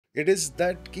It is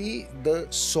that the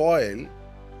soil,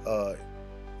 uh,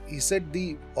 he said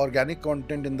the organic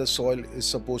content in the soil is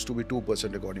supposed to be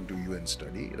 2% according to UN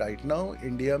study. Right now,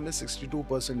 India में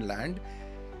 62% land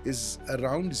is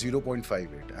around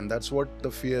 0.58. And that's what the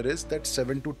fear is, that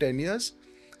 7 to 10 years,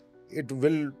 it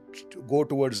will go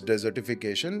towards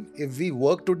desertification. If we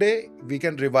work today, we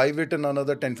can revive it in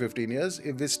another 10-15 years.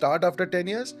 If we start after 10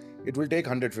 years, it will take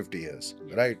 150 years,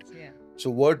 yes, right? Yeah. So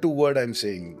word to word, I'm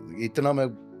saying, itna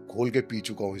main khol ke pee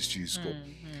chuka hu is cheez ko.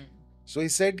 So he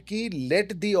said ki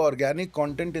let the organic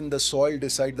content in the soil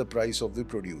decide the price of the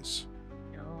produce.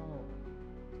 Oh.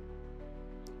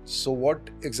 So what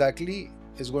exactly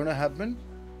is going to happen?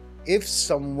 If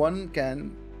someone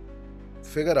can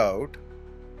figure out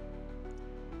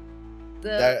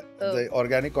the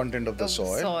organic content of the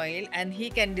soil, and he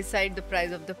can decide the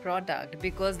price of the product,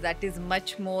 because that is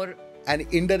much more. And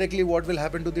indirectly, what will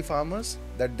happen to the farmers?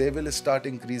 That they will start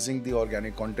increasing the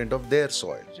organic content of their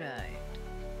soil. Right.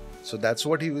 So that's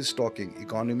what he was talking,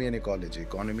 economy and ecology,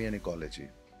 economy and ecology.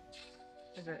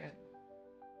 Right.